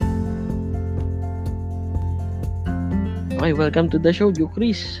Okay, welcome to the show, Joe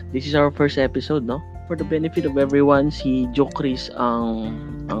Chris. This is our first episode, no? For the benefit of everyone, si Joe Chris ang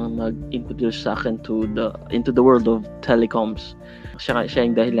nag-introduce sa akin into the world of telecoms. Siya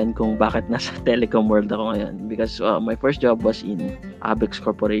yung dahilan kung bakit nasa telecom world ako ngayon. Because my first job was in Abex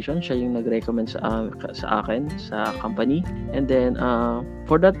Corporation. Siya yung nag-recommend sa akin, sa company. And then,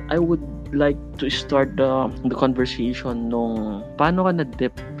 for that, I would like to start the conversation nung paano ka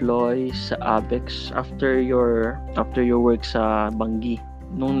na-deploy sa Abex after your work sa Bangi.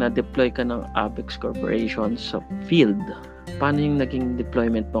 Nung na-deploy ka ng Abex Corporation sa field, paano yung naging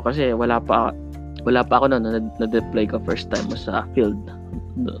deployment mo? Kasi wala pa ako na-deploy ka first time mo sa field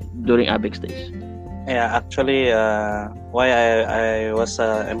during Abex days. Yeah, actually, why I was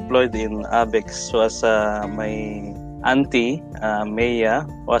employed in Abex was my auntie, Maya,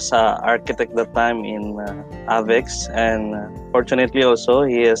 was an architect that time in Abex, and fortunately also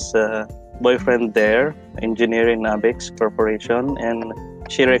he has a boyfriend there, engineer in Abex Corporation, and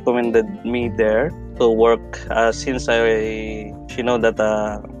she recommended me there to work since she know that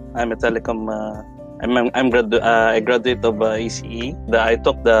I'm a telecom. I graduate of ECE. I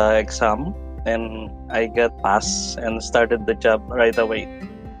took the exam and I got passed and started the job right away.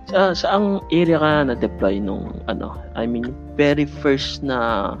 Saang area ka na-deploy nung very first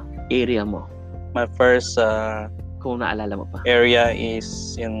na area mo? My first kung naalala mo pa. area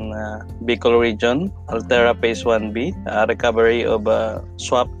is in Bicol region, Altera Phase 1B, recovery of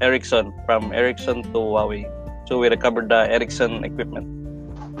swap Ericsson from Ericsson to Huawei. So we recovered the Ericsson equipment.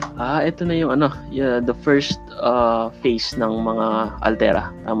 Ito na yung the first phase ng mga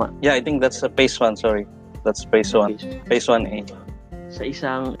Altera, tama? Yeah, I think that's phase 1, sorry. That's phase 1. Phase 1A. Sa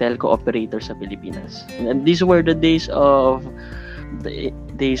isang telco operator sa Pilipinas. And these were the days of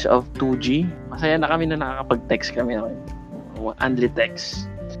 2G. Masaya na kami na nakakapag-text kami. Only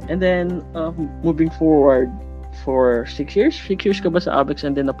text. And then, moving forward for 6 years. 6 years ka ba sa Abex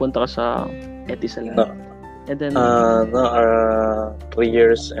and then napunta ka sa Etisalat? No. And then, 3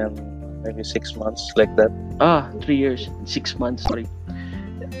 years and maybe 6 months, like that. 3 years, 6 months, sorry.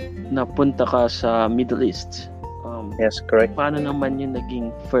 Napunta ka sa Middle East. Yes, correct. Paano naman yung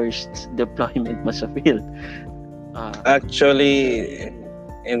naging first deployment mo sa field? Actually,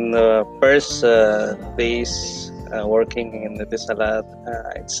 in the first days working in Etisalat,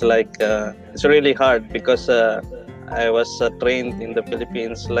 it's like it's really hard because I was trained in the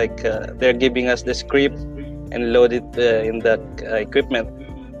Philippines. Like they're giving us the script and load it in the equipment,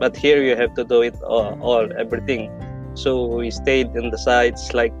 but here you have to do it everything. So we stayed in the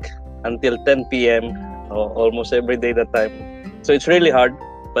sites like until 10 p.m. Almost every day that time. So it's really hard,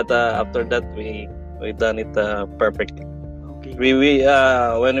 but after that we done it perfectly. Okay. We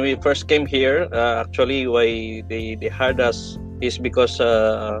when we first came here, actually why they hired us is because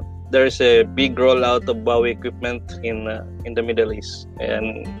there is a big rollout of Huawei equipment in the Middle East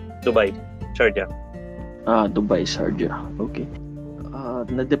and Dubai, Sharjah. Dubai, Sharjah. Okay.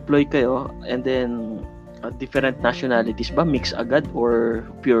 Na-deploy kayo and then different nationalities ba? Mix agad or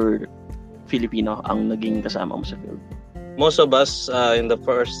pure Filipino ang naging kasama mo sa field? Most of us in the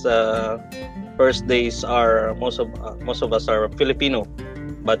first days are most of us are Filipino,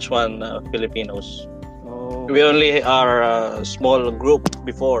 batch 1 Filipinos. We only are a small group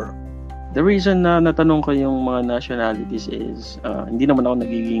before. The reason na natanong ko yung mga nationalities is hindi naman ako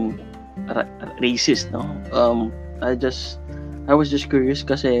nagiging racist, no? I was just curious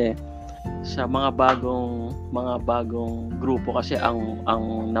kasi sa mga bagong grupo kasi ang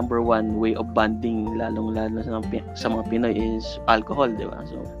number one way of bonding lalong sa mga Pinoy is alcohol, di ba?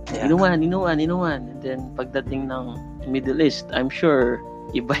 So, inuman. And then pagdating ng Middle East, I'm sure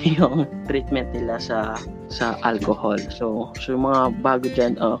iba yung treatment nila sa alcohol. So mga bago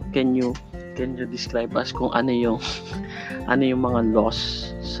diyan, can you describe us kung ano yung mga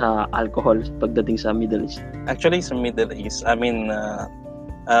laws sa alcohol pagdating sa Middle East? Actually, sa Middle East, I mean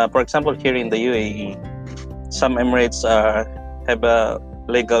for example, here in the UAE, some Emirates have a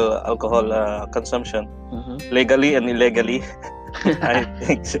legal alcohol consumption, legally and illegally. I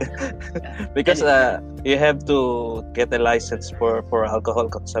think so. Because you have to get a license for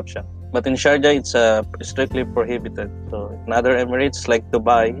alcohol consumption. But in Sharjah, it's strictly prohibited. So in other Emirates like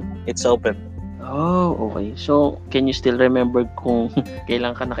Dubai, it's open. Oh, okay. So can you still remember kung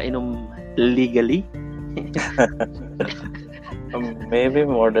kailan ka nakainom legally? Maybe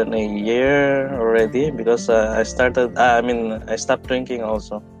more than a year already because I stopped drinking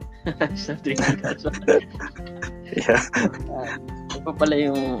also. Stopped drinking also. Yeah. Ito pala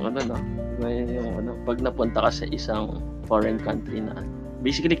yung pag napunta ka sa isang foreign country na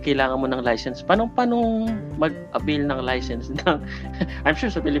basically kailangan mo ng license. Paano mag-avail ng license ng I'm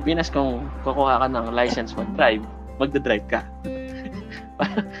sure sa Pilipinas kung kukuha ka ng license mag-drive, magdadrive ka.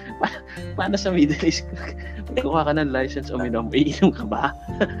 Paano sa Middle East? Kuha ka ng license uminom, iinom ka ba?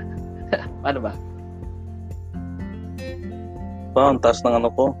 Paano ba? Ang taas ng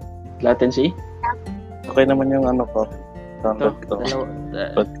ano ko. Latency? Okay naman yung ano ko. Download ko.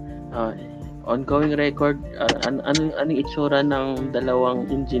 Ongoing record, anong itsura ng dalawang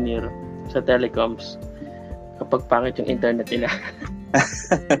engineer sa telecoms kapag pangit yung internet nila?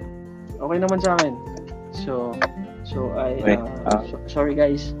 Okay naman sa akin. So sorry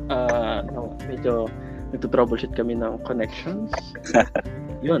guys. Medyo nagto-troubleshoot kami ng connections.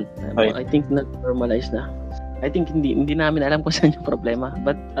 Yun. Okay. I think na-normalize na. I think hindi namin alam kung saan yung problema,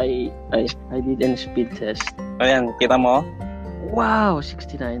 but I did a speed test. Ayan, kita mo? Wow,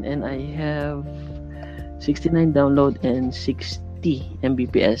 69, and I have 69 download and 60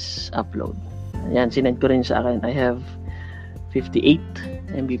 Mbps upload. Ayan, sinend ko rin sa akin. I have 58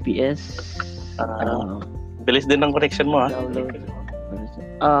 Mbps. Bilis din ng connection mo, ha? Download.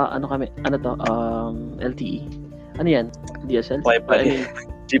 LTE. Ano yan? DSL? Wi-Fi.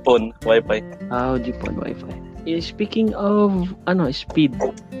 GPON, Wi-Fi. GPON, Wi-Fi. Speaking of speed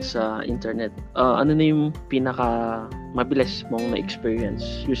sa internet, ano na yung pinaka mabilis mong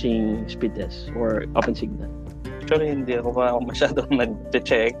na-experience using speed test or OpenSignal? Actually, hindi ako pa masyadong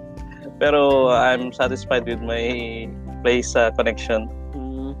nag-check. Pero I'm satisfied with my place connection.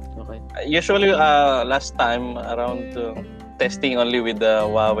 Okay. Usually, last time, around testing only with the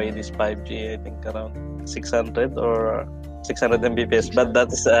Huawei, this 5G, I think around 600 or 600 Mbps. But that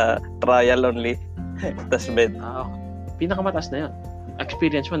is a trial only. Test bed. Pinakamataas na yun.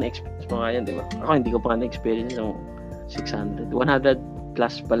 Experience mo nga yan, di ba? Ako hindi ko pa na-experience yung 600. 100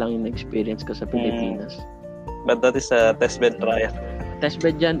 plus pa lang yung experience ko sa Pilipinas. But that is a test bed trial. Test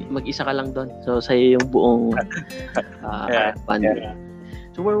bed yan, mag-isa ka lang doon. So, sa'yo yung buong band. Yeah.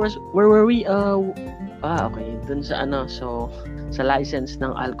 So, where were we? Okay. Doon sa sa license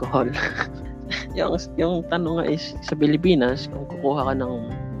ng alcohol. yung tanong nga is, sa Pilipinas, kung kukuha ka ng,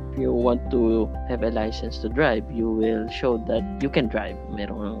 if you want to have a license to drive, you will show that you can drive.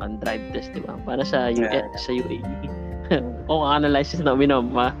 Meron kang drive test, di ba? Para sa sa UAE. Kung ka na license na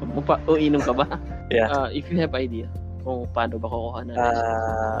uminom, uinom ka ba? Yeah. If you have idea kung paano ba kukuha na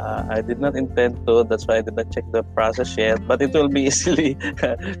license. I did not intend to. That's why I did not check the process yet. But it will be easily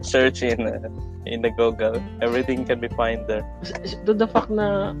search in the Google. Everything can be found there. To the fact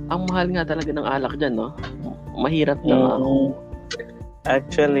na ang mahal nga talaga ng alak dyan, no? Mahirap na.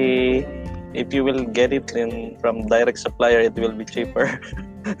 Actually, if you will get it from direct supplier, it will be cheaper.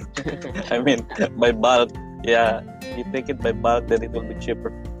 I mean, by bulk. Yeah, you take it by bulk, then it will be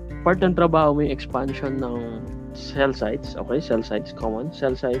cheaper. Part ng trabaho mo yung expansion ng cell sites. Okay, cell sites, common.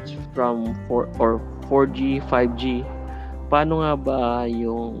 Cell sites from 4G, 5G. Paano nga ba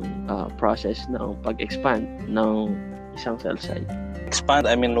yung process ng pag-expand ng isang cell site? Expand?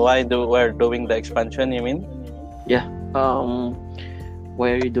 I mean, we're doing the expansion, you mean? Yeah.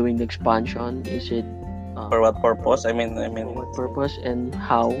 Why are you doing the expansion? Is it for what purpose? I mean for what purpose and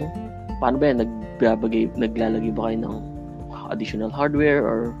how? Paano ba yan? Naglalagay ba kayo ng additional hardware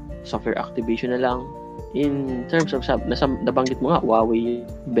or software activation na lang? In terms of nabanggit mo nga, Huawei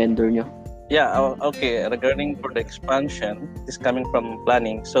vendor nyo. Yeah, okay. Regarding for the expansion, it's coming from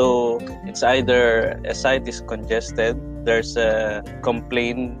planning. So it's either a site is congested, there's a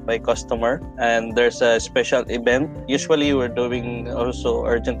complaint by customer, and there's a special event. Usually we're doing also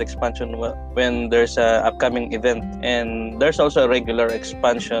urgent expansion when there's a upcoming event, and there's also a regular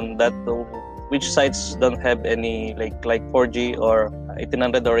expansion that which sites don't have any like 4G or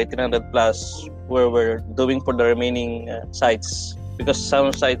 1800 or 1800 plus, where we're doing for the remaining sites. Because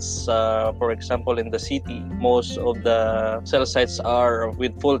some sites, for example, in the city, most of the cell sites are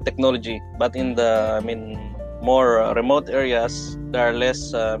with full technology. But in the, more remote areas, there are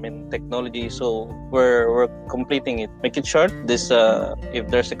less, technology. So we're completing it. Make it short. This, if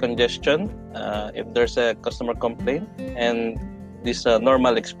there's a congestion, if there's a customer complaint, and this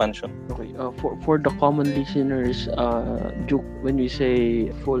normal expansion. Okay. For the common listeners, Juke, when we say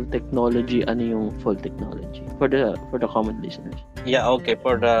full technology, ano yung full technology? For the common listeners. Yeah, okay.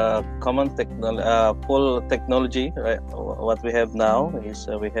 For the common full technology, right, what we have now is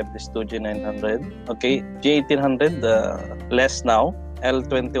we have this 2G900. Okay, G1800 less now.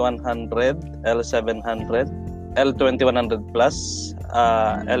 L2100, L700, L2100 plus,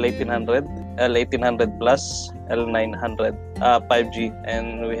 L1800, L1800 plus, L900, 5G,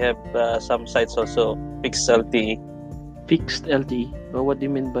 and we have some sites also fixed LTE. Fixed LTE? Well, what do you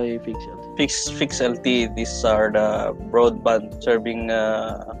mean by fixed LTE? Fixed LTE. These are the broadband serving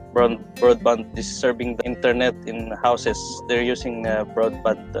broadband. This is serving the internet in houses. They're using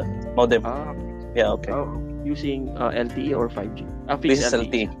broadband modem. Ah. Yeah. Okay. Oh. using LTE or 5G? This Fixed is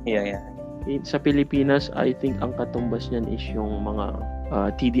LTE. Yeah. Sa Pilipinas, I think ang katumbas niyan is yung mga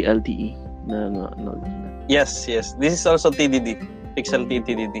TD-LTE na Yes. This is also TDD. Fixed LTE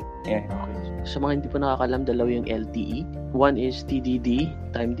TDD. Yeah. Okay. Sa mga hindi pa nakakalam, dalawa yung LTE. One is TDD,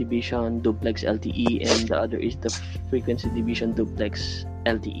 Time Division Duplex LTE, and the other is the Frequency Division Duplex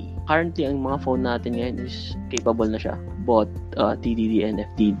LTE. Currently, ang mga phone natin ngayon is capable na siya. Both TDD and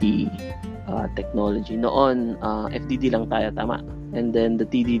FDD technology. Noon, FDD lang tayo, tama? And then the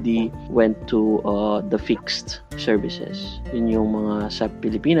TDD went to the fixed services. Yun yung mga sa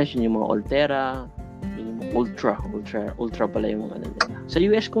Pilipinas, yun yung mga Ultera, Ultra pala yung mga nila. Sa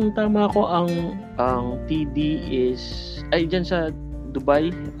US, kung tama ako, ang TD is dyan sa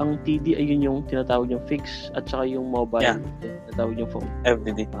Dubai, ang TD ay yun yung tinatawag yung fix at saka yung mobile tinatawag yung phone.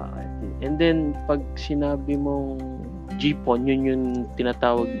 FDD. And then pag sinabi mong GPON, yun yung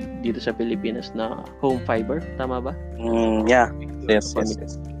tinatawag dito sa Pilipinas na home fiber, tama ba? Yeah. Yes.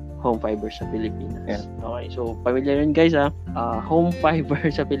 Home fiber sa Pilipinas. Yeah. Okay, so familiar yun guys home fiber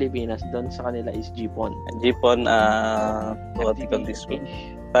sa Pilipinas, doon sa kanila is GPON. GPON, what do you call this one?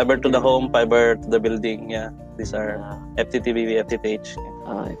 Fiber to the home, fiber to the building. Yeah, these are FTTB, FTTH.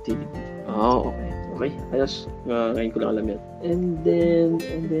 FTTB. Oh, okay. Okay, ayos. Ngayon ko lang alam yan. And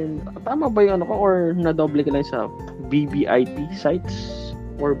then, tama ba yung ko or nadoble ka lang sa BBIP sites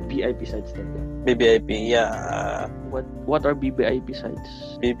or BIP sites talaga? BBIP, yeah. What are BBIP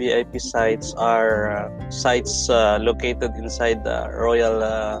sites? BBIP sites are sites located inside the royal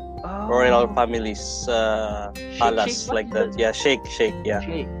families palace, like that. Yeah, Sheikh. Yeah.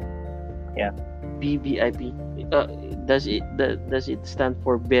 Sheikh. Yeah. BBIP. Does it stand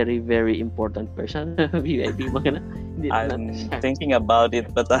for very very important person? BBIP ba na? I'm thinking about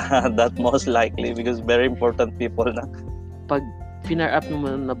it, but that most likely because very important people na. Pag finar up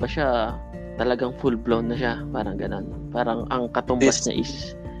naman na ba siya, talagang full blown na siya, parang ganun. Parang ang katumbas niya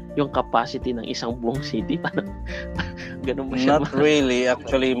is yung capacity ng isang buong city, parang ganun ba siya? Not really.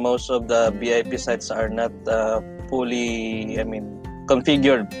 Actually, most of the BIP sites are not fully,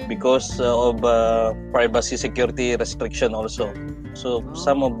 configured because of privacy security restriction also. So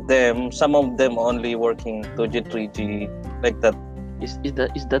some of them only working 2G, 3G like that. Is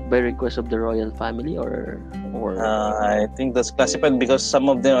that by request of the royal family or I think that's classified because some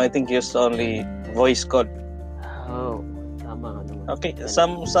of them I think use only voice call. Oh, tama naman. Okay,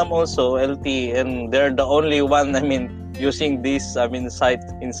 some also LTE, and they're the only one using this site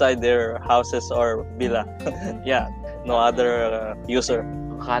inside their houses or villa. Yeah, no other user.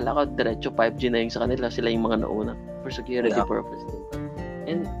 Akala ko diretso 5G na yung sa kanila, sila yung mga nauna for security purpose.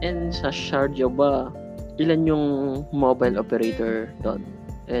 And sa Sharjah ba, ilan yung mobile operator doon?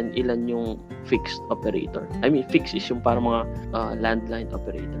 And ilan yung fixed operator? Fixed is yung parang mga landline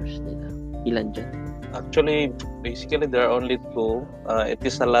operators nila. Ilan dyan? Actually, basically, there are only two. It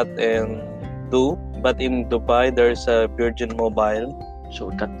is a lot and two. But in Dubai, there's a Virgin Mobile.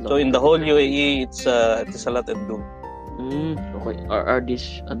 So, tatlo. So, in the whole UAE, it is a lot and two. Okay. Are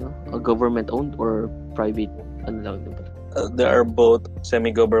these government-owned or private? They are both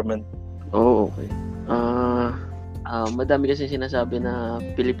semi-government. Oh, okay. Madami kasi sinasabi na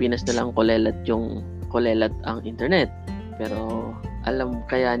Pilipinas na lang kulelat ang internet. Pero alam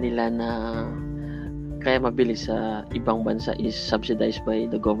kaya nila na kaya mabilis sa ibang bansa is subsidized by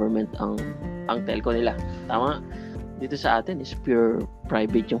the government ang telco nila. Tama? Dito sa atin is pure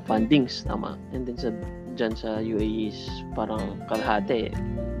private yung fundings. Tama? And then dyan sa UAE is parang kalahati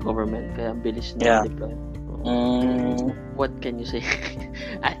government. Kaya bilis na deploy. What can you say?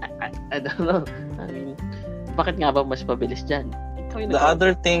 I don't know. Bakit nga ba mas pabilis dyan? The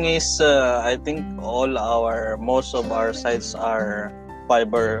other thing is, I think most of our sites are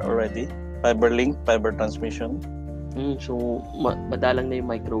fiber already. Fiber link, fiber transmission. So, madalang na yung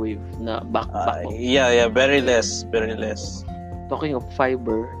microwave na backbone. Yeah, very less. Talking of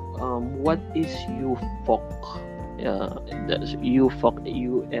fiber, what is UFOC? UFOC.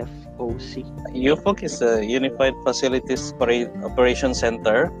 UFOC is a Unified Facilities Operation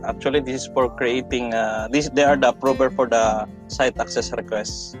Center. Actually, this is for creating. They are the approver for the site access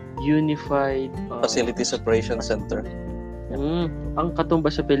requests. Unified Facilities Operation Center. Ang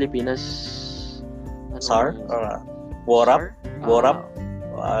katumbas sa Pilipinas. SAR or WARAP. WARAP.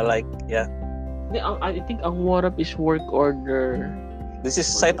 I think ang WARAP is work order. This is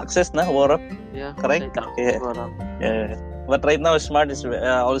site access na WARAP. Yeah, correct. WARAP. Yeah. But right now, smart is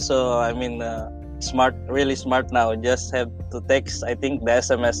also. Smart, really smart now. Just have to text, I think, the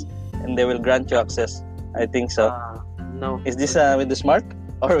SMS, and they will grant you access. I think so. No. Is this with the smart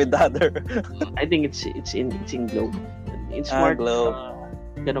or with the other? I think it's in Globe. In smart. Globe.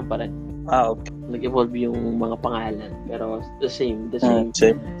 Ganun pa rin. Okay. Nag-evolve yung mga pangalan, pero the same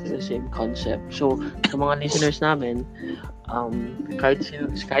concept. So sa mga listeners namin,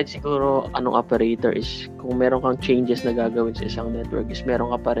 kahit siguro anong operator is, kung meron kang changes na gagawin sa isang network, is meron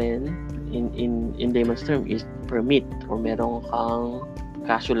ka pa rin in layman's term is permit, or meron kang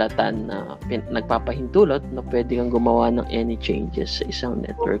kasulatan na nagpapahintulot na pwede kang gumawa ng any changes sa isang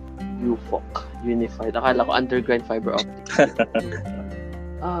network. UFOC, Unified. Akala ko underground fiber optic.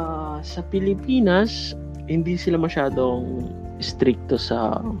 Sa Pilipinas, hindi sila masyadong stricto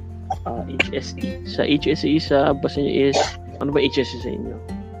sa HSE. Sa HSE, sa basa niyo is, ano ba HSE sa inyo?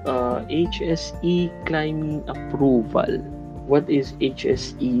 HSE climbing approval. What is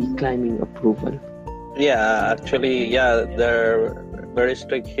HSE climbing approval? Yeah, actually, they're very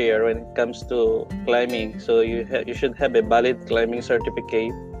strict here when it comes to climbing. So you should have a valid climbing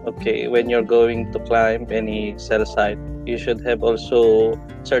certificate. Okay, when you're going to climb any cell site, you should have also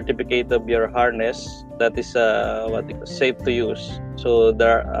certificate of your harness that is safe to use. So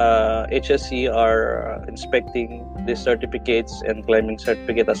the HSE are inspecting these certificates and climbing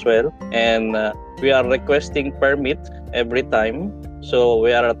certificate as well, and we are requesting permit every time. So we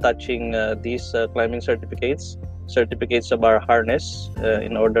are attaching these climbing certificates of our harness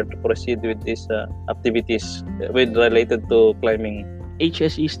in order to proceed with these activities related to climbing.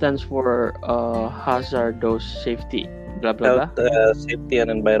 HSE stands for hazardous safety, blah blah Health, blah. safety and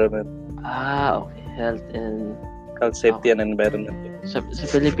environment. Okay. Health Safety and environment. Sa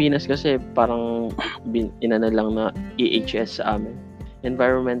Pilipinas kasi parang inana lang na EHS sa amin.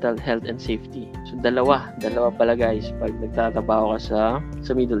 Environmental Health and Safety. So dalawa pala guys pag nagtatrabaho ka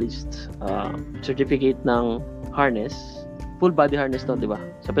sa Middle East. Certificate ng harness, full body harness to, di ba?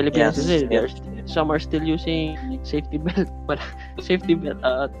 Sa Pilipinas kasi some are still using safety belt.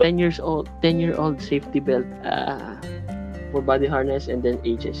 10-year-old safety belt, full body harness, and then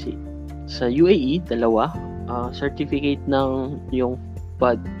HSE. Sa UAE, dalawa, certificate ng yung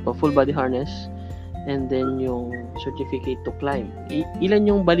full body harness, and then yung certificate to climb. Ilan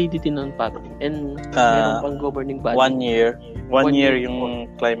yung validity nun, Pat? And meron pang governing body? 1 year. 1 year yung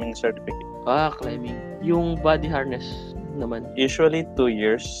climbing certificate. Climbing. Yung body harness naman? Usually 2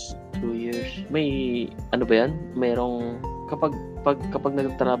 years. 2 years. May, ano ba yan? Mayroong, kapag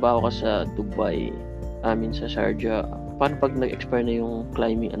nagtatrabaho ka sa Dubai, sa Sharjah, paano pag nag-expire na yung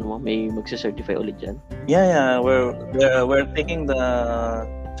climbing, may magsa-certify ulit dyan? Yeah. We're taking the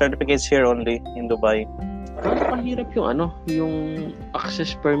certificates here only in Dubai. Paano kahirap yung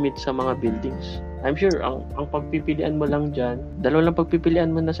access permit sa mga buildings? I'm sure, ang pagpipilian mo lang dyan, dalawa lang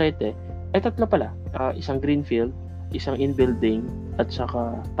pagpipilian mo na site ay tatlo pala. Isang greenfield, isang in-building, at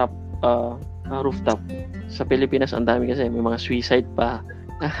saka rooftop. Sa Pilipinas, ang dami kasi, may mga suicide pa.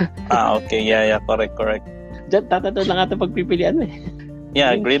 Okay, yeah, correct. Diyan, tatlo lang ata pagpipilian mo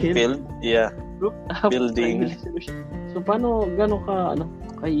Yeah, greenfield, yeah. Rooftop, building. So, paano, gano'n ka,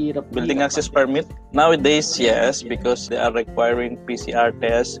 kahirap? Building access permit? Nowadays, yes, because they are requiring PCR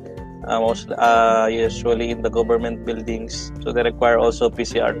tests, usually in the government buildings. So they require also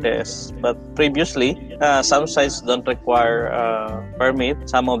PCR tests. But previously, some sites don't require permit.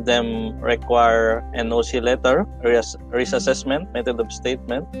 Some of them require an OC letter, risk assessment, method of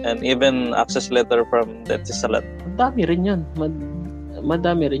statement, and even access letter from the Etisalat. Madami rin yun.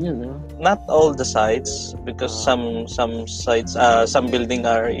 Not all the sites, because some sites, some building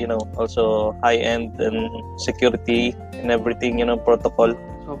are also high end and security and everything, protocol.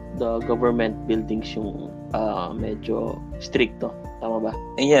 So the government buildings yung medyo stricto, tama ba?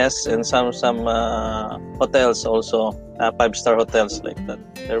 Yes, and some hotels also, 5-star hotels like that.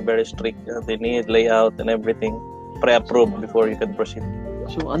 They're very strict. They need layout and everything pre-approved before you can proceed.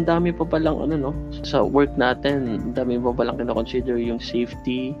 So, ang dami pa palang sa work natin, ang dami pa palang kina-consider yung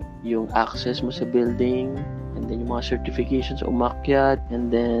safety, yung access mo sa building, and then yung mga certifications umakyat,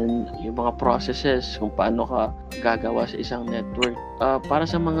 and then yung mga processes kung paano ka gagawa sa isang network. Para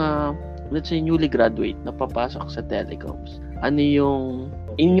sa mga, let's say, newly graduate na papasok sa telecoms,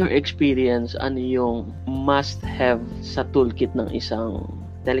 in your experience, ano yung must-have sa toolkit ng isang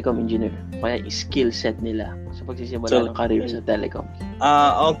telecom engineer, kaya skill set nila sa pagsisimula ng career sa telecom?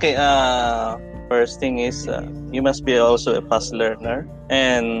 Okay. First thing is you must be also a fast learner,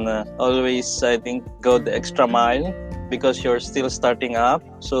 and always, I think, go the extra mile because you're still starting up.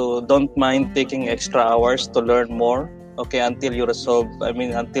 So don't mind taking extra hours to learn more. Okay, until you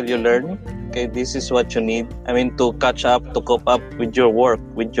until you learn. Okay, this is what you need. To catch up, to cope up with your work,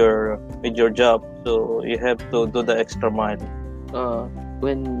 with your job. So you have to do the extra mile.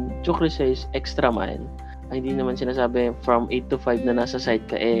 When Chukri says extra mile, hindi naman sinasabi from 8 to 5 na nasa site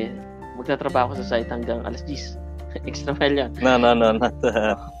ka, magtatrabaho ka sa site hanggang alas 10. Extra mile yan. No,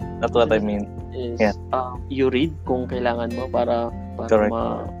 not what I mean. Is, Yeah. You read kung kailangan mo para Correct.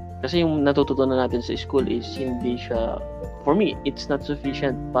 kasi yung natututunan natin sa school is hindi siya, for me, it's not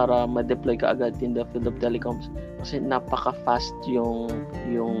sufficient para ma-deploy ka agad in the field of telecoms. Kasi napaka-fast yung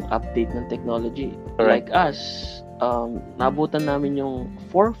update ng technology. Correct. Like us, nabutan namin yung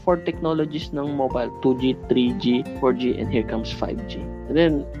four technologies ng mobile, 2G, 3G, 4G, and here comes 5G. And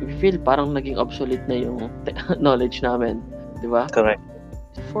then, we feel parang naging obsolete na yung knowledge namin. Di ba? Correct.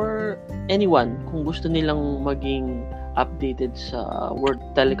 For anyone, kung gusto nilang maging updated sa world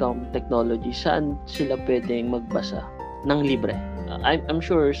telecom technology, saan sila pwedeng magbasa ng libre? I'm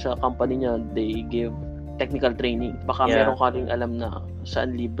sure sa company niya, they give technical training. Baka meron ka rin alam na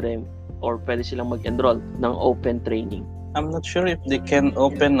saan libre or pwede silang mag-enroll ng open training. I'm not sure if they can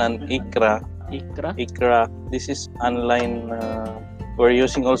open an ICRA. ICRA. This is online. We're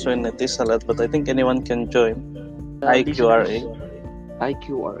using also in Etisalat, but I think anyone can join. IQRA.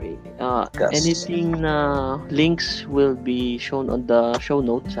 Yes. Anything links will be shown on the show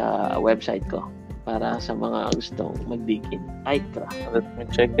notes sa website ko para sa mga gustong mag-dig in. ICRA. Let me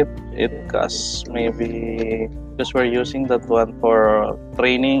check it. ICAS maybe because we're using that one for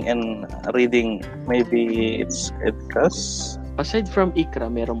training and reading. Maybe it's ICAS. Aside from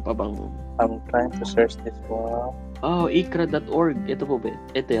ICRA, meron pa bang? I'm trying to search this one. Oh, ICRA.org. Ito po ba?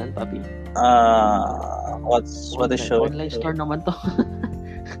 Ito yan, papi. What is showing? Online store naman to.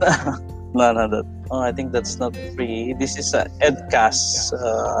 No, that. Oh, I think that's not free. This is EdCast.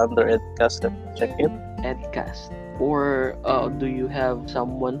 Under EdCast, let me check it. EdCast. Or do you have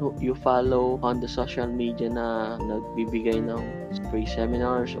someone who you follow on the social media na nagbibigay ng free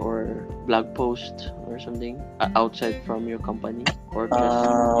seminars or blog posts or something outside from your company? Or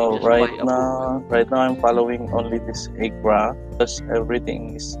just right now I'm following only this ICRA because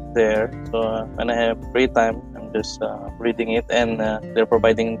everything is there. So when I have free time, I'm just reading it, and they're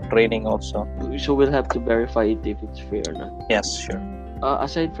providing training also. So we'll have to verify it if it's free or not. Yes, sure.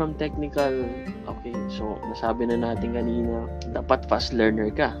 Aside from technical, okay, so nasabi na natin kanina, dapat fast learner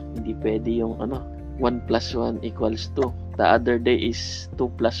ka. Hindi pwede yung 1 + 1 = 2. The other day is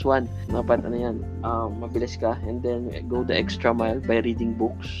 2 + 1. Dapat mabilis ka, and then go the extra mile by reading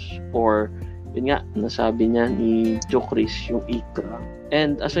books, or yun nga, nasabi niya ni Jokris, yung ICRA.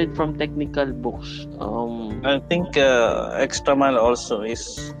 And aside from technical books, I think extra mile also is,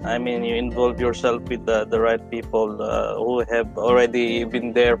 you involve yourself with the right people who have already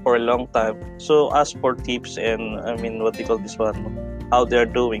been there for a long time. So ask for tips and what do you call this one? How they're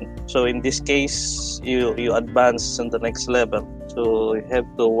doing. So in this case, you advance in the next level. So you have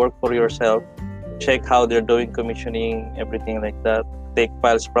to work for yourself, check how they're doing commissioning, everything like that. Take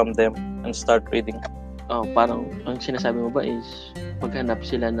files from them and start reading. Parang ang sinasabi mo ba is maghanap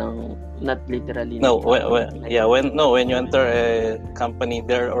sila ng not literally. No, when you enter a company,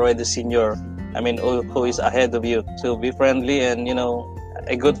 they're already senior. Who is ahead of you. So be friendly, and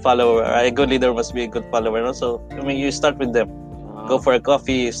a good follower, a good leader must be a good follower. So you start with them. Go for a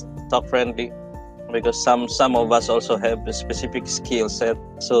coffee, talk friendly, because some of us also have a specific skill set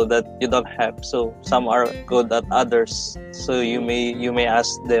so that you don't have. So some are good at others. So you may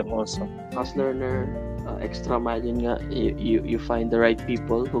ask them also. As learner, extra mile, yun nga, you find the right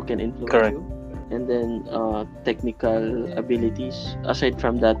people who can influence Correct. you. And then technical abilities. Aside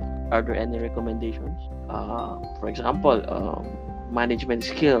from that, are there any recommendations? For example, management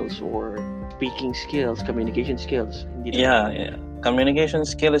skills or speaking skills, communication skills. Yeah. Communication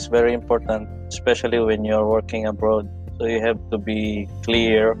skill is very important, especially when you're working abroad. So you have to be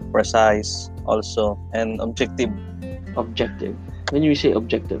clear, precise, also, and objective. Objective. When you say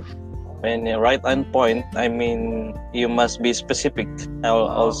objective, When you're right on point, you must be specific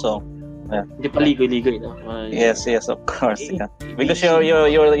also. Hindi paligoy-ligoy na. Yes, of course. Yeah. Because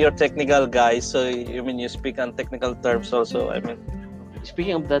you're technical guy, so you speak on technical terms also.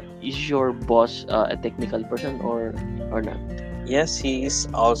 Speaking of that, is your boss a technical person or not? Yes, he is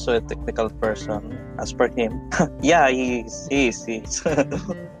also a technical person, as per him. Yeah, he is.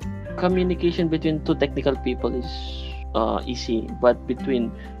 Communication between two technical people is easy, but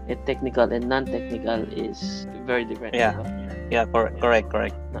between a technical and non-technical is very different. Yeah. Yeah, correct.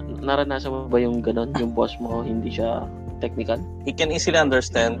 Naranasan mo ba yung ganon? Yung boss mo hindi siya technical? He can easily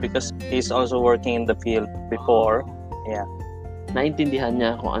understand because he's also working in the field before. Yeah. Naintindihan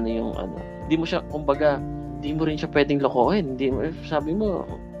niya kung ano yung Hindi mo siya, kumbaga, hindi mo rin siya pwedeng lokohin. Sabi mo,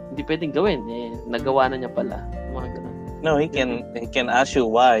 hindi pwedeng gawin. Nagawa na niya pala. Mga ganon. No, he can ask you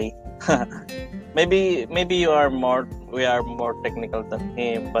why. maybe we are more technical than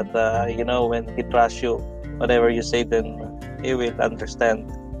him, but when he trusts you, whatever you say, then he will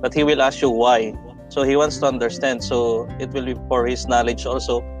understand. But he will ask you why. So he wants to understand. So it will be for his knowledge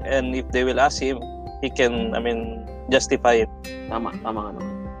also. And if they will ask him, he can, justify it. Tama ka naman.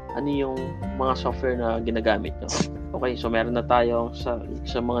 Ano yung mga software na ginagamit nyo? Okay, so meron na tayo sa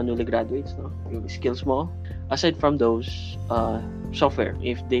mga newly graduates, no? Yung skills mo. Aside from those, software,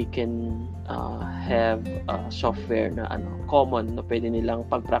 if they can have software na common na pwede nilang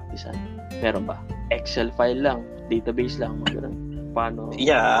pag-practicean, meron ba? Excel file lang, database lang, mga ganun. Paano?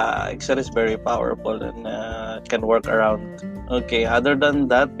 Yeah, Excel is very powerful and can work around. Okay, other than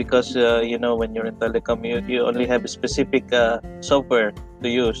that, because when you're in telecom, you only have a specific software to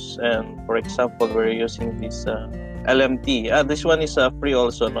use. And for example, we're using this LMT. This one is free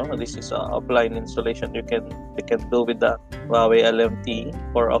also, no? This is offline installation. You can do with the Huawei LMT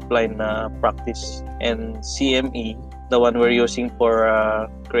for offline practice. And CME, the one we're using for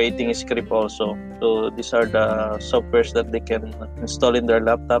creating a script also. So these are the softwares that they can install in their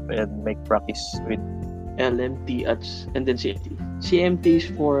laptop and make practice with. LMT and then CMT. CMT is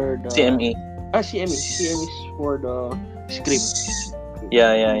for the CME. CME. CME is for the script.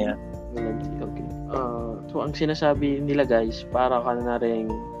 Yeah. LMT, okay. So ang sinasabi nila guys, para ka na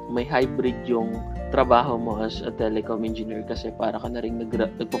rin may hybrid yung trabaho mo as a telecom engineer kasi para ka na rin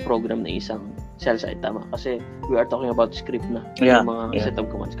nagpo-program na isang cell site, tama? Kasi we are talking about script na. Yung mga set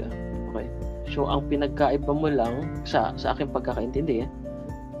of commands ka. Okay. So ang pinagkaiba mo lang sa aking pagkakaintindi,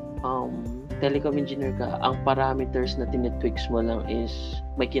 telecom engineer ka, ang parameters na tinitwix mo lang is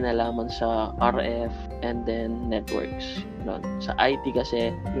may kinalaman sa RF and then networks. Sa IT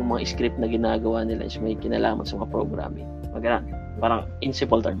kasi, yung mga script na ginagawa nila is may kinalaman sa mga programming. Maganda. Parang in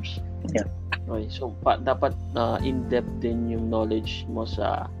simple terms. Yeah. Okay, so dapat in-depth din yung knowledge mo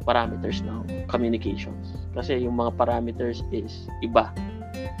sa parameters ng communications. Kasi yung mga parameters is iba.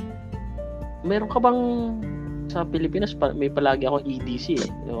 Meron ka bang sa Pilipinas, may palagi akong EDC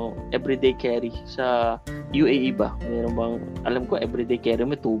yung everyday carry sa UAE ba? Meron bang, alam ko everyday carry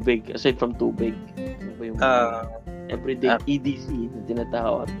may tubig, aside from tubig. Ano ba yung everyday EDC na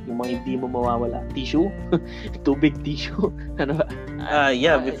tinatawag, yung mga hindi mo mawawala, tissue? Tubig, tissue? Ano ba?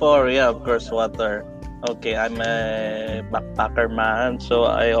 Before, of course, water. Okay, I'm a backpacker man, so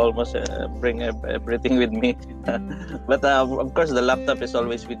I almost bring everything with me. But of course, the laptop is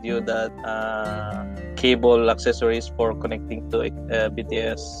always with you. That cable accessories for connecting to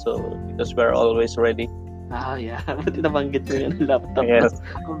BTS. So because we're always ready. Yeah. Buti nabanggit mo yung laptop. Yes.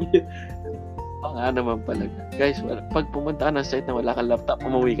 Naman pala. Guys, pag pumunta ka ng site na wala kang laptop,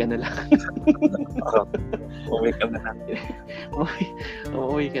 umuwi ka na lang. Umuwi ka na lang.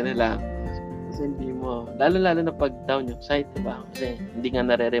 Umuwi ka na lang. Kasi hindi mo, lalo na pag down yung site, diba? Kasi hindi nga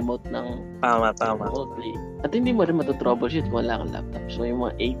nare-remote ng Tama. remotely. At hindi mo rin matutroubleshoot kung wala kang laptop. So yung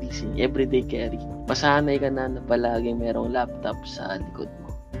mga ADC, everyday carry, masanay ka na palaging merong laptop sa likod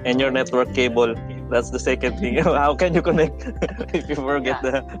mo. And your network cable, that's the second thing. How can you connect if you forget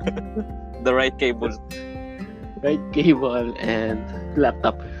the right cable? Right cable and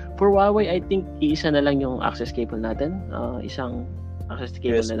laptop. For Huawei, I think isa na lang yung access cable natin. Isang access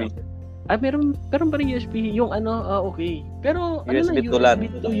cable USB. na lang. Meron pa rin USB. Yung okay. Pero USB to LAN.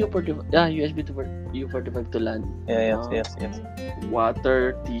 USB to U45 to LAN. Yes.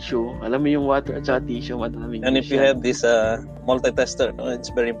 Water, tissue. Alam mo yung water at saka tissue, madaming. And if you have this multi-tester,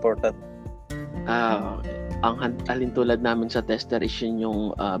 it's very important. Ang alin tulad namin sa tester is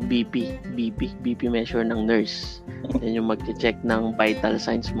yung BP measure ng nurse. Yan yung mag-check ng vital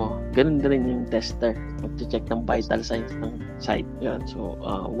signs mo. Ganun din yung tester. Mag-check ng vital signs ng site. Yan. So,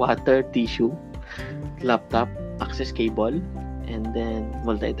 water, tissue, laptop, access cable, and then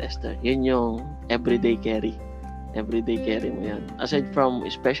multi-tester. Yun yung everyday carry. Everyday carry mo yan. Aside from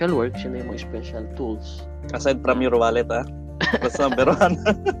special works, yun yung mga special tools. Aside from your wallet, that's number one.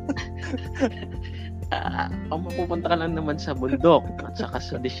 Kung mapupunta ka lang naman sa bundok at saka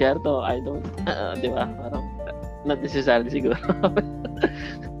sa disyerto, di ba? Parang not necessarily siguro.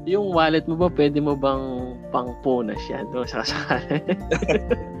 Yung wallet mo ba, pwede mo bang pang-punas yan? No? Sakasakali.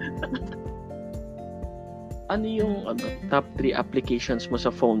 Ano yung top 3 applications mo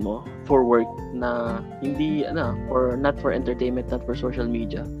sa phone mo for work na hindi, or not for entertainment, not for social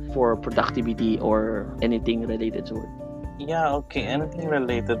media, for productivity or anything related to work? Yeah, okay. Anything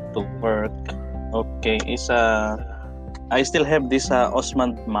related to work. Okay, I still have this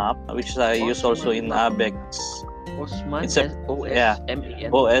Osman map, which I use also in Abex. Osman, It's OSMAN.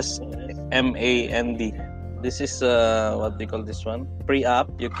 OSMAND. This is what they call this one. Pre-app.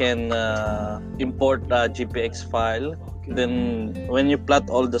 You can import a GPX file. Okay. Then when you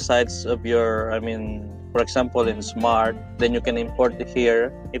plot all the sides of your, for example, in Smart, then you can import it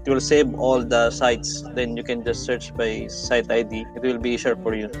here. It will save all the sites. Then you can just search by site ID. It will be easier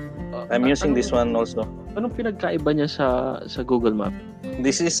for you. I'm using this one also. Anong pinagkaiba niya sa Google Map?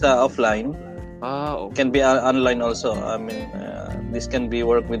 This is offline. Okay. Can be online also. I mean, this can be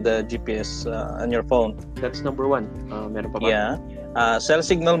work with the GPS on your phone. That's number 1. Meron pa ba? Yeah. Cell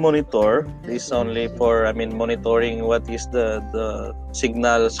signal monitor is only for monitoring what is the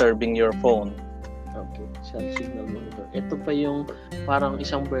signal serving your phone. Okay, cell signal monitor. Ito pa yung parang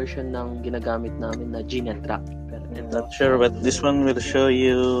isang version ng ginagamit namin na GeneTrack. I'm not sure, but this one will show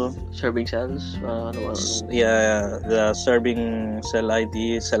you serving cells. Yeah, the serving cell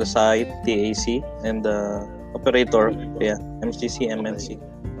ID, cell site, TAC, and the operator. Yeah, MCC, MNC.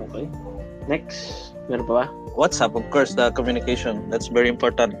 Okay. Next, meron pa ba? WhatsApp, of course, the communication. That's very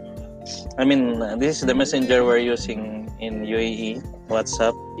important. I mean, this is the messenger we're using in UAE,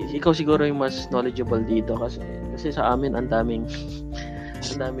 WhatsApp. Ikaw siguro yung mas knowledgeable dito kasi sa amin ang daming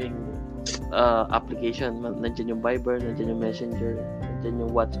application. Nandiyan yung Viber, nandiyan yung Messenger, nandiyan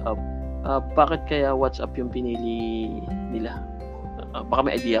yung WhatsApp. Bakit kaya WhatsApp yung pinili nila? Baka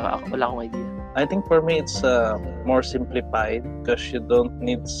may idea ka. Wala akong idea. I think for me it's more simplified because you don't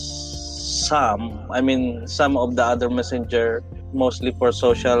need some of the other messenger mostly for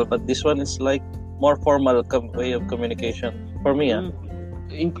social, but this one is like more formal way of communication for me.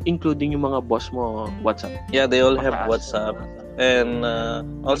 Including yung mga boss mo WhatsApp. Yeah, they all have WhatsApp. And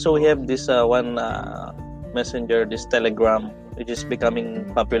also we have this one messenger, this Telegram, which is becoming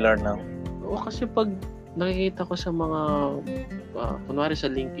popular now. Kasi pag nakikita ko sa mga kunwari sa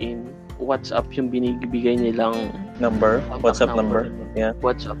LinkedIn, WhatsApp yung binibigay nilang WhatsApp number. Yeah.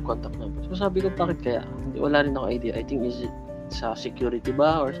 WhatsApp contact number. So sabi ko, bakit kaya? Wala rin ako idea. I think is it sa security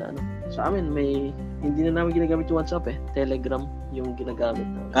ba or sa ano? Sa amin hindi na namin ginagamit yung WhatsApp Telegram yung ginagamit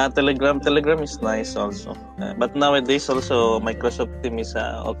namin. Telegram is nice also. But nowadays also Microsoft Teams is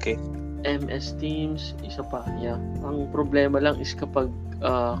okay. MS Teams, isa pa. Yeah. Ang problema lang is kapag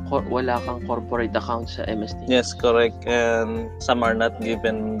wala kang corporate account sa MS Teams. Yes, correct. And some are not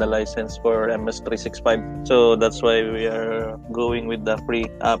given the license for MS 365. So that's why we are going with the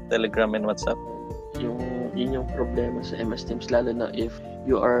free app Telegram and WhatsApp. Yun yung problema sa MS Teams, lalo na if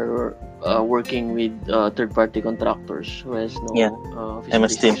you are working with third-party contractors who has no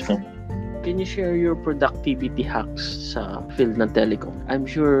MS Teams. Can you share your productivity hacks sa field ng telecom? I'm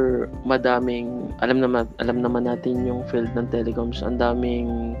sure madaming alam naman natin yung field ng telecoms, ang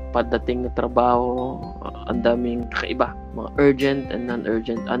daming padating na trabaho, ang daming kakaiba, mga urgent and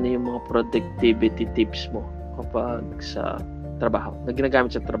non-urgent. Ano yung mga productivity tips mo kapag sa trabaho, na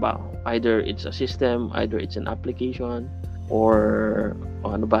ginagamit sa trabaho? Either it's a system, either it's an application, or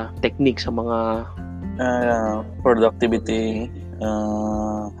technique sa mga productivity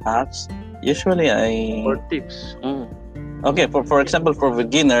hacks. Usually or tips. Okay, for example, for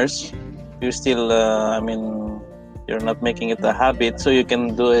beginners, you still you're not making it a habit, so you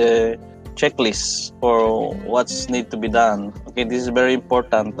can do a checklist for what's need to be done. Okay, this is very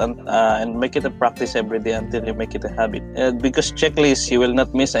important, and make it a practice every day until you make it a habit. Because checklist, you will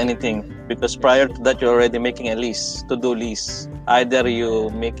not miss anything. Because prior to that, you're already making a list, to-do list. Either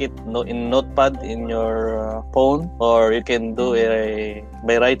you make it in Notepad in your phone, or you can do it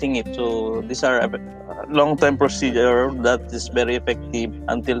by writing it. So these are a long-term procedure that is very effective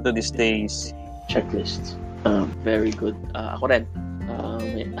until to these days. Checklist. Very good. Ako rin.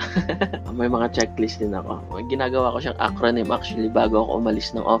 May mga checklist din ako. Ginagawa ko siyang acronym actually bago ako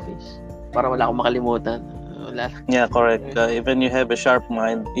umalis ng office para wala akong makalimutan. Yeah, correct. Even you have a sharp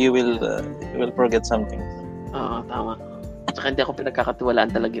mind, you will forget something. Tama. Saka hindi ako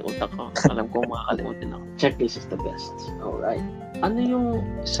pinagkakatiwalaan talaga yung utak ko. Alam ko makakalimutan ako. Checklist is the best. Alright. Ano yung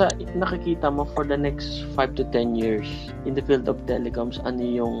sa nakikita mo for the next 5 to 10 years in the field of telecoms? Ano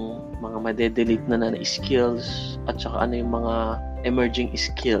yung mga madedelete na skills at saka ano yung mga emerging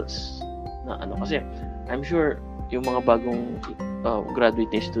skills na kasi I'm sure yung mga bagong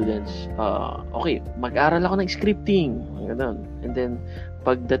graduating students, okay, mag-aral ako ng scripting, ganun. And then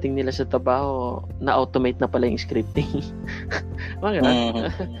pagdating nila sa trabaho, na-automate na pala yung scripting. Mga ganun.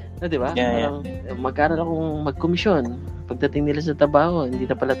 Di ba? Yeah. Mag-aral akong mag-commission. Pagdating nila sa trabaho, hindi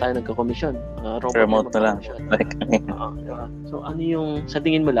na pala tayo nagka-commission. Remote na lang. Diba? So ano yung, sa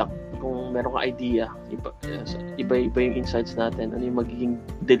tingin mo lang, kung meron kang idea, iba yung insights natin, ano yung magiging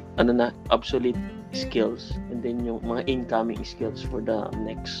obsolete skills, and then yung mga incoming skills for the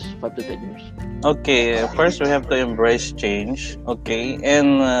next 5 to 10 years. Okay, first we have to embrace change. Okay,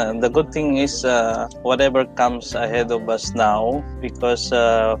 and the good thing is whatever comes ahead of us now, because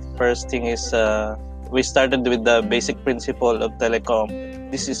first thing is we started with the basic principle of telecom.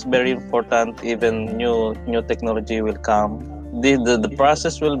 this is very important. Even new technology will come. The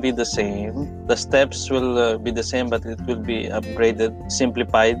process will be the same. The steps will be the same, but it will be upgraded,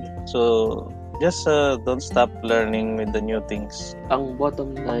 simplified. So just don't stop learning with the new things. Ang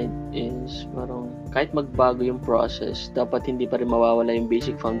bottom line is parang kahit magbago yung process, dapat hindi pa rin mawawala yung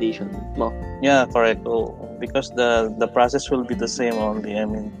basic foundation mo. Yeah, correct. Oh, because the process will be the same only. I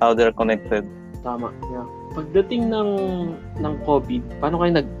mean, how they're connected. Tama. Yeah. Pagdating ng COVID, paano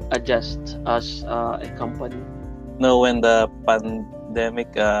kayo nag-adjust as a company? No, when the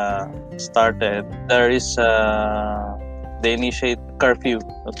pandemic started, there is they initiate curfew,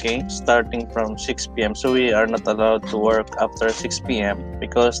 okay, starting from 6 p.m. So we are not allowed to work after 6 p.m.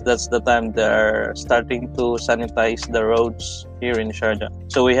 because that's the time they're starting to sanitize the roads here in Sharjah.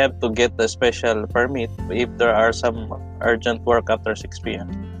 So we have to get a special permit if there are some urgent work after 6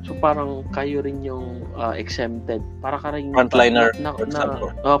 p.m. So parang kayo rin yung exempted. Para ka rin Frontliner, for example.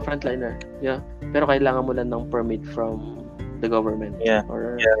 Frontliner. Yeah. Pero kailangan mo lang ng permit from the government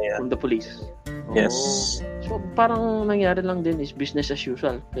or from the police. Yes. So parang nangyari lang din is business as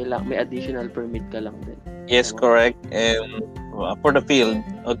usual. Kailangan may additional permit ka lang din. Yes, correct. And for the field,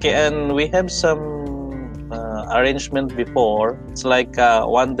 okay, and we have some arrangement before. It's like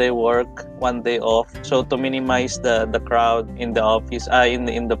 1 day work, 1 day off. So to minimize the crowd in the office,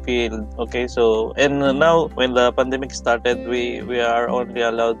 in the field. Okay, so and now when the pandemic started, we are only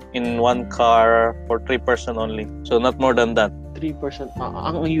allowed in one car for 3 person only. So not more than that. 3%.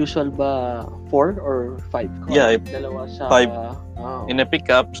 Ang usual ba 4 or 5? Yeah, dalawa sa 5. In a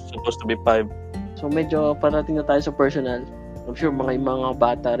pickup, supposed to be 5. So medyo parating na tayo sa personal. I'm sure mga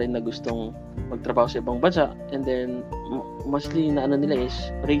bata rin na gustong magtrabaho sa ibang bansa, and then mostly na ano nila is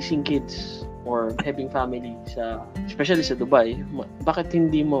raising kids or having family especially sa Dubai. Bakit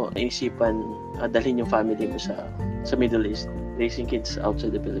hindi mo isipan dalhin yung family mo sa Middle East, raising kids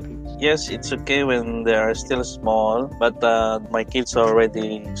outside the Philippines? Yes, it's okay when they are still small, but my kids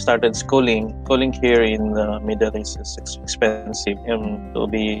already started schooling. Schooling here in the Middle East is expensive and to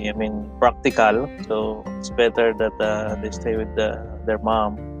be, practical. So it's better that they stay with their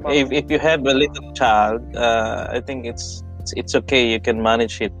mom. If you have a little child, I think it's okay, you can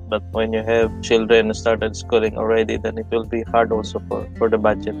manage it. But when you have children who started schooling already, then it will be hard also for the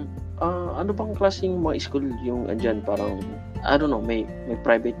budget. Ano bang klaseng mga school yung andyan? Parang, I don't know, may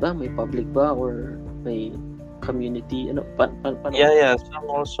private ba? May public ba? Or may community? Ano? Yeah. Some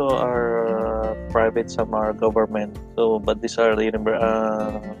also are private, some are government. So, but these are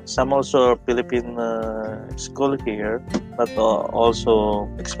some also are Philippine school here, but also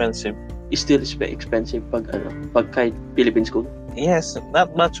expensive. Still expensive pag kahit Philippine school? Yes,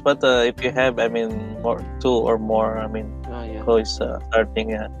 not much, but if you have, more 2 or more, who is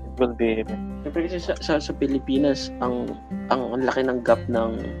starting, it will be. Siyempre kasi sa Pilipinas, ang laki ng gap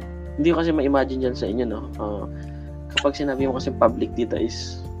ng, hindi ko kasi ma-imagine dyan sa inyo, no? Kapag sinabi mo kasi public dito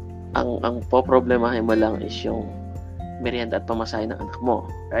is, ang po-problemahin mo lang is yung merienda at pamasahe ng anak mo,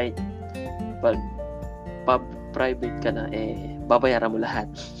 right? Pag private ka na, babayaran mo lahat.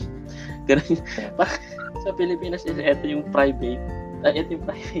 Ganun. Sa Pilipinas, ito yung private, ito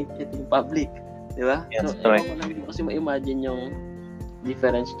yung public. Di ba? Yes, so, ewan ko lang hindi kasi ma-imagine yung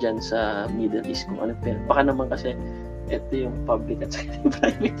difference dyan sa Middle East kung ano. Pero baka naman kasi ito yung public at saka yung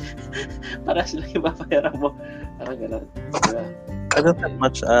private. Para sila yung babayaran mo. Parang gano'n. Diba? I don't have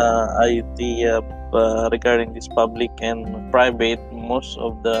much idea regarding this public and private. Most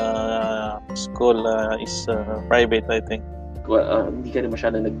of the school is private, I think. Hindi ka rin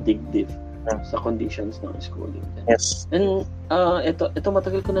masyado nag-dig deep sa conditions ng schooling. Yes. And ito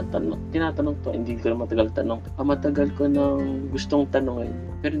matagal ko na tinatanong to, hindi ko na matagal tanong. Matagal ko nang gustong tanongin,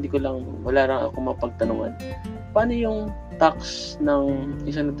 pero wala lang ako mapagtanungan. Paano yung tax ng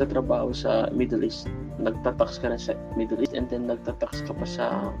isang nagtatrabaho sa Middle East? Nagtatax ka na sa Middle East and then nagtatax ka pa sa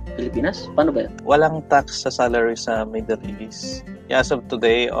Pilipinas? Paano ba yan? Walang tax sa salary sa Middle East. As of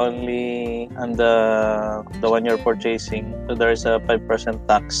today, only on the one you're purchasing, so there is a 5%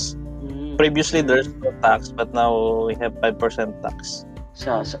 tax. Previously, there's no tax, but now we have 5% tax.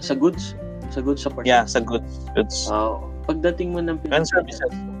 Sa goods? Sa goods sa purchase? Yeah, sa goods. Pagdating mo ng and services,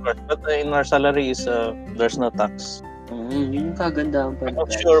 of course. But in our salary is there's no tax. Yun yung kagandahan pa. I'm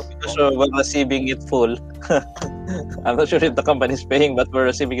not sure because we're receiving it full. I'm not sure if the company is paying, but we're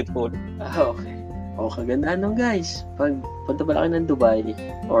receiving it full. Okay. Kagandahan nun guys. Pag punta pala kayo ng Dubai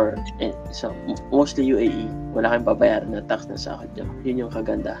or mostly UAE, wala kayong babayaran na tax na sa akin dyan. Yun yung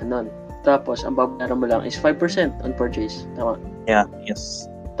kagandahan nun. Tapos, ang babayaran mo lang is 5% on purchase. Tama? Yeah, yes.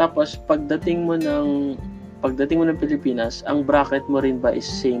 Tapos, pagdating mo ng pagdating mo ng Pilipinas, ang bracket mo rin ba is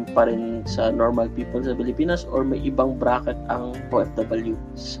same pa rin sa normal people sa Pilipinas or may ibang bracket ang OFW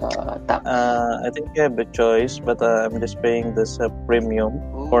sa tax? I think you have a choice, but I'm just paying this premium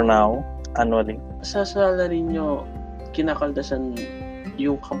for now, annually. Sa salary nyo, kinakaldasan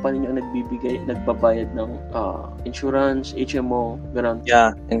yung company nyo nagbabayad ng insurance, HMO, gano'n?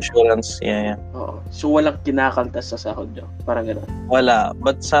 Yeah, insurance, yeah. So, walang kinakaltas sa sahod nyo? Parang gano'n? Wala,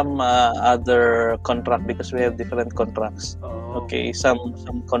 but some other contract, because we have different contracts. Okay, some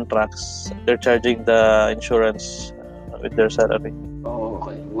contracts, they're charging the insurance with their salary.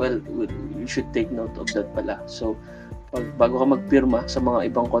 Okay. Well, you should take note of that pala. So, bago ka magpirma sa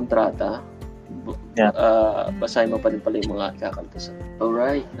mga ibang kontrata, basahin mo pa rin pala yung mga kakaltasan.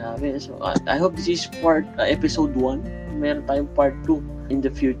 Alright, namin. So, I hope this is episode 1. Meron tayong part 2 in the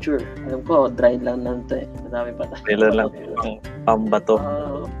future. Alam ko, dry lang lang ito eh. Madami pa tayo. Dry lang ang pambato.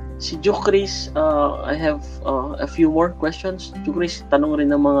 Si Jo Chris, I have a few more questions. Jo Chris, tanong rin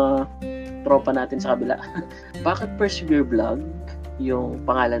ng mga tropa natin sa kabila. Bakit Persevere Vlog yung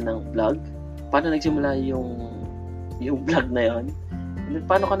pangalan ng vlog? Paano nagsimula yung vlog na yon?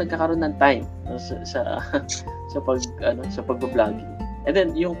 Paano ka nagkakaroon ng time sa pag-vlogging? And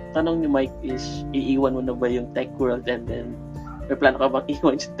then yung tanong ni Mike is, iiwan mo na ba yung tech world, and then may plano ka bang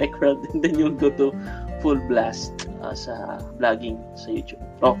iwan yung tech world and then you'll go to full blast sa vlogging sa YouTube?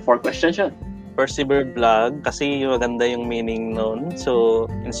 4 questions yun. Persevere Vlog kasi maganda yung meaning nun. So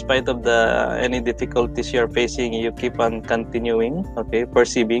in spite of any difficulties you're facing, you keep on continuing, okay,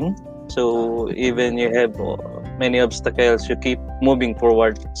 persevering. So even you have many obstacles, you keep moving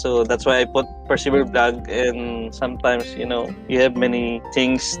forward. So that's why I put Persevere Vlog. And sometimes, you have many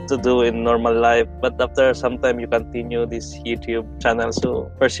things to do in normal life, but after some time you continue this YouTube channel. So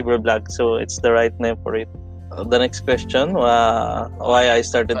Persevere Vlog. So it's the right name for it. The next question, why I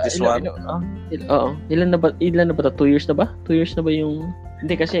started this one? Ilan na ba 2 years na ba? 2 years na ba yung...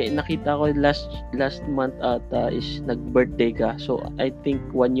 Hindi, kasi nakita ko last month ata is nag-birthday ka. So I think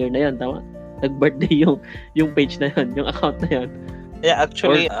 1 year na yun, tama? Nag-birthday yung page na yun, yung account na yun. Yeah,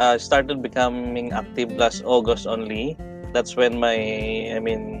 actually, started becoming active last August only. That's when my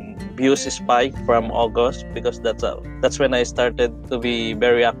views spiked from August, because that's when I started to be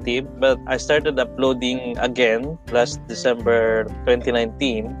very active. But I started uploading again last December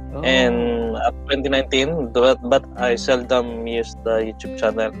 2019. And at 2019, but I seldom used the YouTube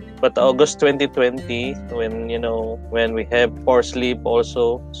channel. But August 2020, when we have forced leave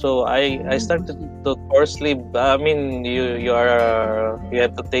also, so I started to force leave. You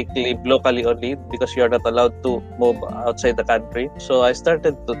have to take leave locally only, because you are not allowed to move outside the country. So I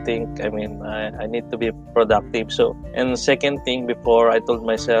started to think, I need to be productive. So, and second thing, before, I told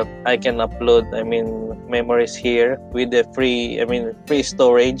myself I can upload memories here with the free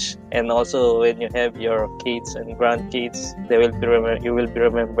storage. And also when you have your kids and grandkids, you will be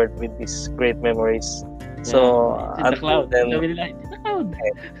remembered with these great memories. So in the cloud.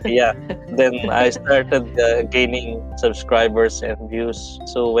 Yeah, then I started gaining subscribers and views.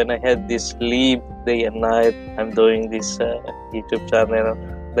 So when I had this leave day and night, I'm doing this YouTube channel.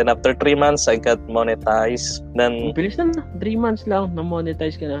 Then after 3 months, I got monetized. Then bilis na 3 months lang na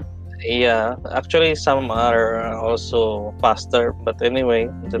monetize ka na. Yeah, actually some are also faster, but anyway,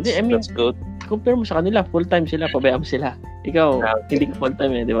 that's good. Compare mo sa kanila, full-time sila, pabayaan mo sila. Ikaw, hindi ka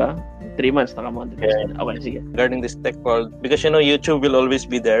full-time di ba? 3 months naka-monetize. Yeah. Okay, sige. Regarding this tech world, because YouTube will always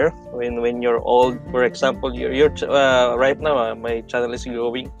be there when you're old. For example, you're right now, my channel is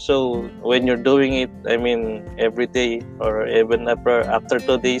growing. So when you're doing it, every day or even after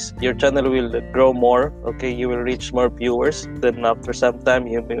 2 days, your channel will grow more. Okay, you will reach more viewers. Then after some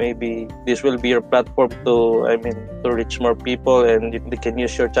time, maybe this will be your platform to reach more people, and they can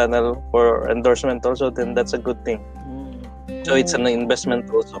use your channel for endorsement also. Then that's a good thing. So it's an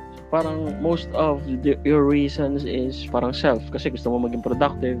investment also. Parang most of your reasons is parang self, kasi gusto mo maging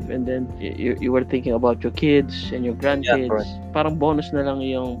productive, and then you were thinking about your kids and your grandkids. Yeah, parang bonus na lang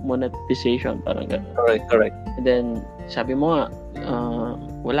yung monetization, parang gano'n. Correct. And then sabi mo nga,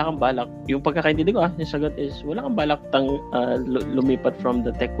 wala kang balak. Yung pagkakaintindi ko yung sagot is wala kang balak lumipat from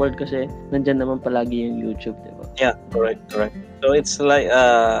the tech world, kasi nandyan naman palagi yung YouTube, diba? Yeah, correct. So it's like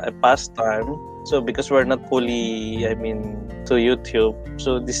a pastime. So because we're not fully, to YouTube,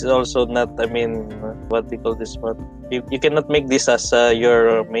 so this is also not, what we call this one. You cannot make this as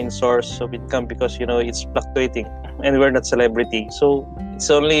your main source of income, because it's fluctuating, and we're not celebrity. So it's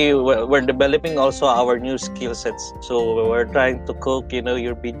only we're developing also our new skill sets. So we're trying to cook,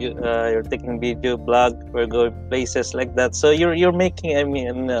 your video, you're taking video blog, we're going places like that. So you're making,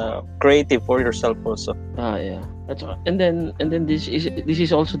 creative for yourself also. Yeah. And then this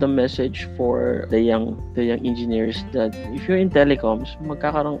is also the message for the young engineers that if you're in telecoms,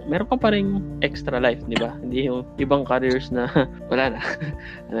 meron ka pa ring extra life, di ba? Hindi yung ibang careers na wala na.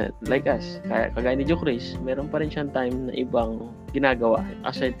 Like us, kagaya ni Jokris, meron pa rin siyang time na ibang ginagawa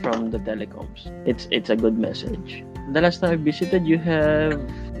aside from the telecoms. It's a good message. The last time I visited, you have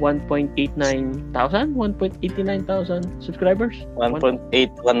 1.89,000 subscribers.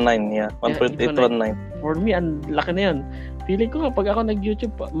 1.819, yeah. 1.819. For me, ang laki na yun. Feeling ko kapag ako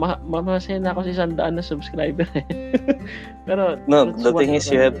nag-YouTube, masaya na ako sa 100 na subscriber. Pero no, the thing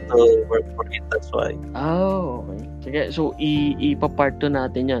is you have to work for it, that's why. Oh, okay. Sige, so ipapart 2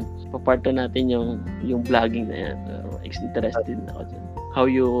 natin yan. Ipapart 2 natin yung vlogging na yan. Interested na ako dyan. How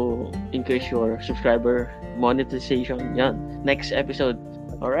you increase your subscriber monetization, yan. Next episode.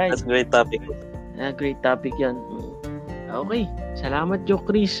 Alright. That's a great topic. Great topic yan. Okay. Salamat,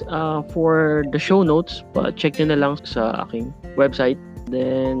 Jokris, for the show notes. Check nyo na lang sa aking website.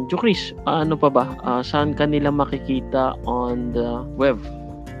 Then, Jokris, ano pa ba? Saan ka nila makikita on the web?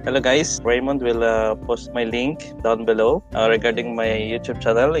 Hello guys, Raymond will post my link down below regarding my YouTube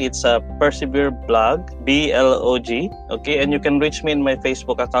channel. It's a Persevere Blog, BLOG. Okay, and you can reach me in my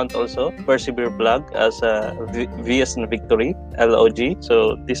Facebook account also, Persevere Blog, as V as in Victory, LOG.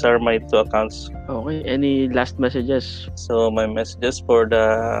 So these are my 2 accounts. Okay, any last messages? So my messages for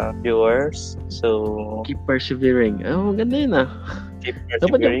the viewers. So keep persevering. Oh, ganda yun ah. Keep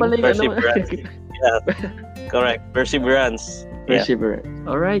persevering. Perseverance. Yeah, correct. Perseverance. Perseverance. Yeah.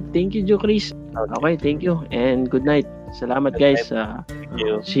 Alright, thank you, Jokris. Okay, thank you and good night. Salamat guys. Thank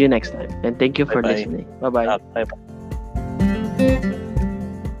you. See you next time. And thank you for Bye-bye. listening. Bye-bye. Bye-bye.